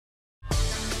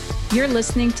You're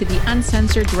listening to the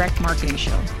Uncensored Direct Marketing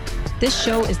Show. This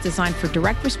show is designed for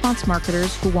direct response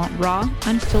marketers who want raw,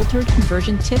 unfiltered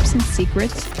conversion tips and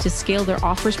secrets to scale their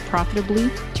offers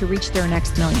profitably to reach their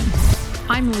next million.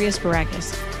 I'm Maria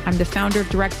Sparagus. I'm the founder of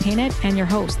Direct Painted and your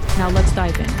host. Now let's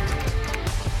dive in.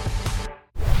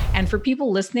 And for people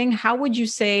listening, how would you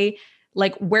say,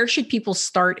 like, where should people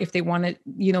start if they want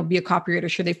to, be a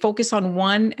copywriter? Should they focus on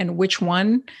one, and which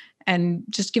one? And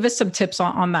just give us some tips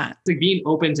on that. Like being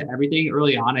open to everything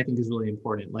early on, I think is really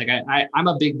important. Like I'm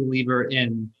a big believer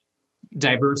in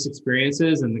diverse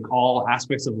experiences and all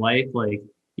aspects of life. Like,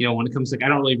 when it comes to, I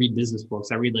don't really read business books.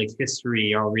 I read like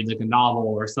history or read like a novel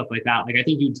or stuff like that. Like I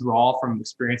think you draw from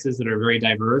experiences that are very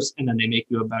diverse and then they make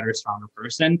you a better, stronger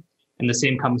person. And the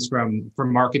same comes from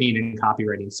marketing and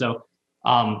copywriting. So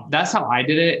that's how I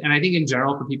did it. And I think in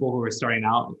general, for people who are starting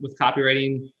out with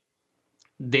copywriting,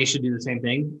 they should do the same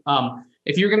thing.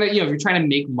 If you're if you're trying to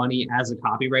make money as a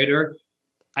copywriter,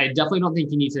 I definitely don't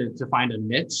think you need to find a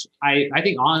niche. I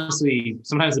think honestly,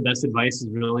 sometimes the best advice is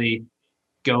really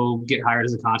go get hired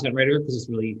as a content writer, because it's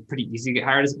really pretty easy to get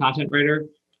hired as a content writer,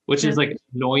 which is like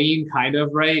annoying kind of,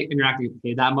 right? And you're not gonna get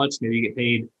paid that much. Maybe you get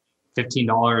paid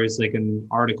 $15 like an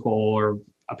article or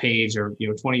a page, or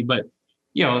 20. But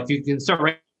if you can start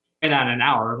right on an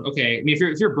hour, okay. I mean,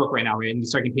 if you're broke right now, right, and you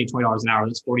start getting paid $20 an hour,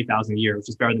 that's $40,000 a year, which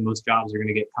is better than most jobs you're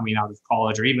going to get coming out of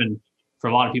college, or even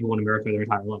for a lot of people in America, their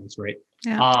entire lives, right?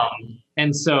 Yeah.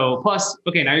 And so, plus,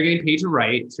 okay, now you're getting paid to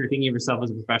write, so you're thinking of yourself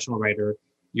as a professional writer.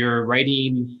 You're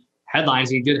writing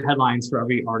headlines. You get good headlines for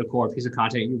every article or piece of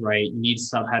content you write. You need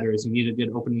subheaders. You need a good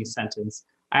opening sentence.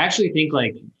 I actually think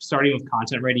like starting with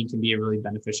content writing can be a really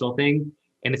beneficial thing.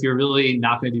 And if you're really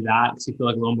not going to do that because you feel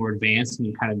like a little more advanced and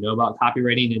you kind of know about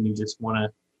copywriting and you just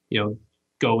want to,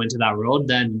 go into that world,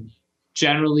 then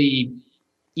generally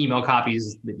email copy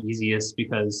is the easiest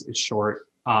because it's short.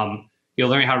 You'll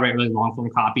learn how to write really long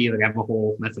form copy. Like I have a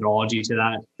whole methodology to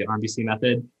that, the RMBC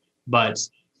method. But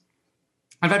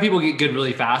I've had people get good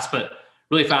really fast, but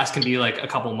really fast can be like a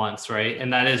couple months, right?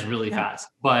 And that is really fast.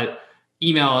 But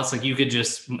email, it's like you could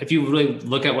just, if you really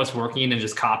look at what's working and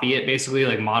just copy it, basically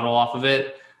like model off of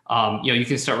it, you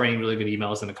can start writing really good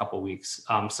emails in a couple of weeks.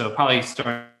 So probably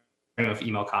starting with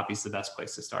email copy is the best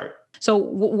place to start. So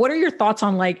what are your thoughts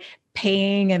on like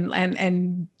paying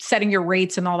and setting your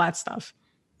rates and all that stuff?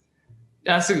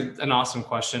 That's an awesome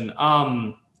question.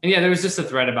 And yeah, there was just a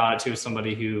thread about it too.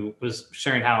 Somebody who was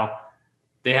sharing how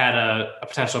they had a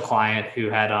potential client who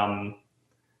had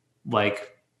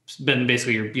been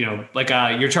basically,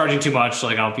 you're charging too much.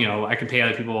 Like I can pay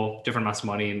other people different amounts of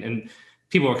money, and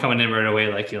people were coming in right away.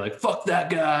 Like, you're like, fuck that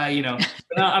guy,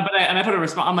 but I put a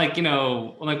response. I'm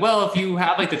like, well, if you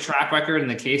have like the track record and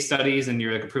the case studies and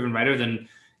you're like a proven writer, then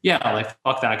yeah, like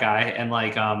fuck that guy. And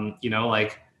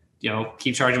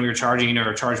keep charging what you're charging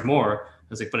or charge more. I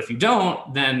was like, but if you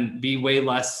don't, then be way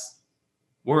less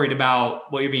worried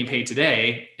about what you're being paid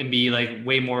today and be like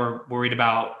way more worried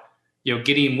about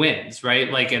getting wins,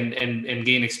 right? Like, and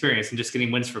gaining experience and just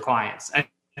getting wins for clients. I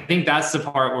think that's the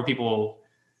part where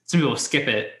some people skip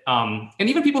it. And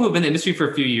even people who've been in the industry for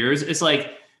a few years, it's like,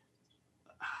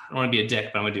 I don't want to be a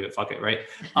dick, but I'm gonna do it. Fuck it. Right.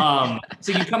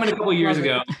 So you come in a couple of years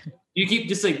ago, you keep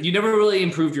just like, you never really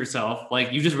improved yourself.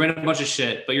 Like you just read a bunch of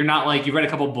shit, but you're not like, you read a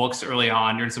couple of books early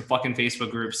on, you're in some fucking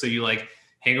Facebook groups. So you like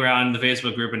hang around in the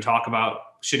Facebook group and talk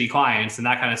about shitty clients and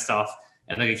that kind of stuff.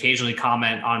 And like occasionally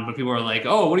comment on when people are like,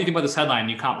 oh, what do you think about this headline?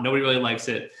 You comment, nobody really likes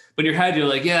it. But in your head, you're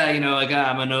like, yeah,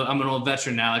 I'm an old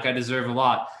veteran now. Like I deserve a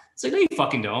lot. It's like, no, you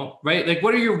fucking don't, right? Like,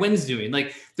 what are your wins doing?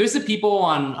 Like there's the people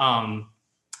on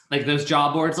like those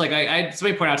job boards. Like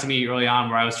somebody pointed out to me early on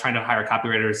where I was trying to hire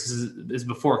copywriters. This is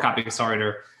before Copy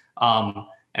Accelerator. And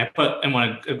I put in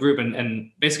a group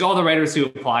and basically all the writers who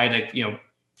applied,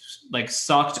 like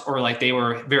sucked or like they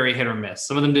were very hit or miss.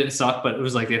 Some of them didn't suck, but it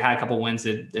was like they'd had a couple wins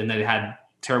and they had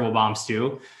terrible bombs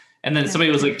too. And then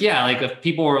somebody was like, yeah, like if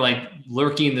people were like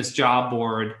lurking this job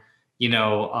board,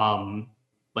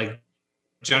 like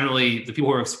generally the people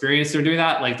who are experienced are doing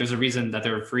that. Like there's a reason that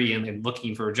they're free and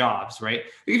looking for jobs, right?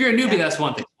 If you're a newbie, that's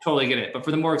one thing, totally get it. But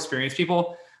for the more experienced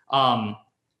people, but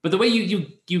the way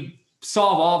you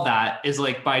solve all of that is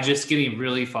like by just getting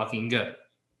really fucking good,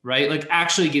 right? Like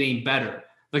actually getting better.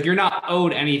 Like you're not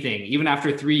owed anything, even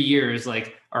after 3 years,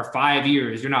 like, or 5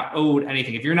 years, you're not owed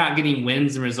anything. If you're not getting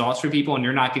wins and results for people and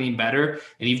you're not getting better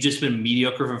and you've just been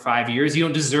mediocre for 5 years, you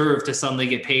don't deserve to suddenly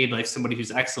get paid like somebody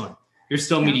who's excellent. You're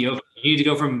still mediocre. You need to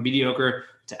go from mediocre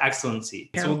to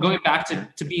excellency. So going back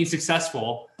to being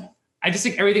successful, I just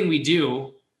think everything we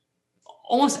do,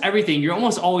 almost everything, you're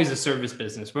almost always a service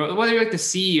business. Whether you're like the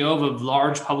CEO of a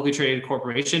large publicly traded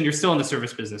corporation, you're still in the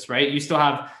service business, right? You still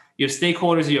have you have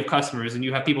stakeholders, you have customers, and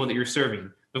you have people that you're serving.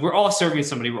 But we're all serving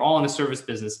somebody. We're all in a service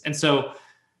business. And so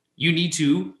you need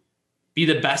to be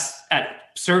the best at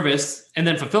service and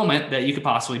then fulfillment that you could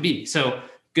possibly be. So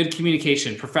good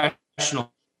communication,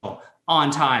 professional,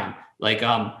 on time, like,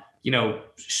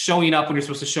 showing up when you're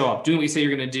supposed to show up, doing what you say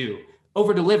you're going to do,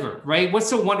 over deliver, right? What's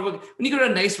so wonderful when you go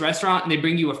to a nice restaurant and they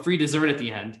bring you a free dessert at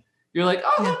the end? You're like,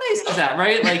 oh, how nice is that,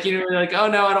 right? Like, you're like, oh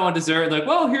no, I don't want dessert. Like,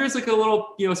 well, here's like a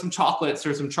little, some chocolates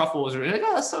or some truffles, or like,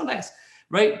 oh, that's so nice,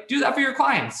 right? Do that for your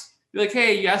clients. You're like,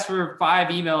 hey, you asked for 5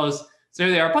 emails, so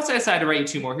here they are. Plus, I decided to write you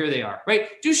 2 more. Here they are, right?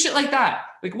 Do shit like that.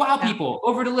 Like, wow, people,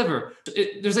 over deliver.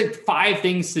 There's like 5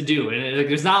 things to do, and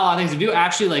there's not a lot of things to do.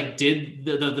 Actually, like, did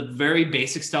the very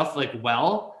basic stuff like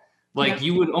well. Like,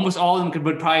 you would almost all of them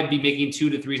would probably be making 2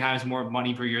 to 3 times more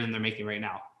money per year than they're making right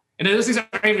now. And those things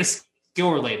aren't even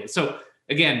skill related. So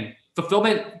again,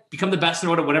 fulfillment, become the best in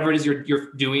whatever it is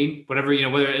you're doing, whatever,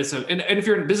 whether it's and if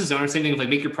you're a business owner, same thing, like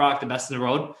make your product the best in the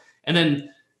world. And then,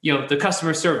 the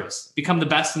customer service, become the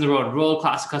best in the world,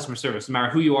 world-class customer service, no matter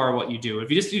who you are or what you do.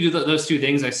 If you just do those 2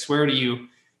 things, I swear to you,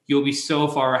 you'll be so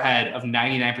far ahead of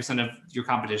 99% of your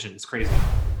competition. It's crazy.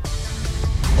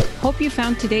 Hope you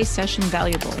found today's session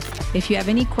valuable. If you have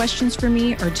any questions for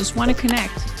me or just want to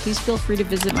connect, please feel free to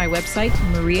visit my website,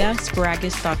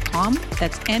 mariasparagis.com.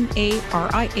 That's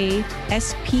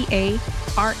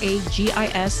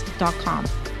MariaSparagis.com.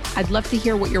 I'd love to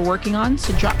hear what you're working on,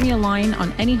 so drop me a line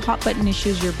on any hot button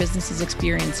issues your business is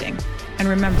experiencing. And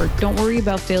remember, don't worry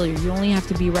about failure. You only have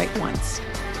to be right once.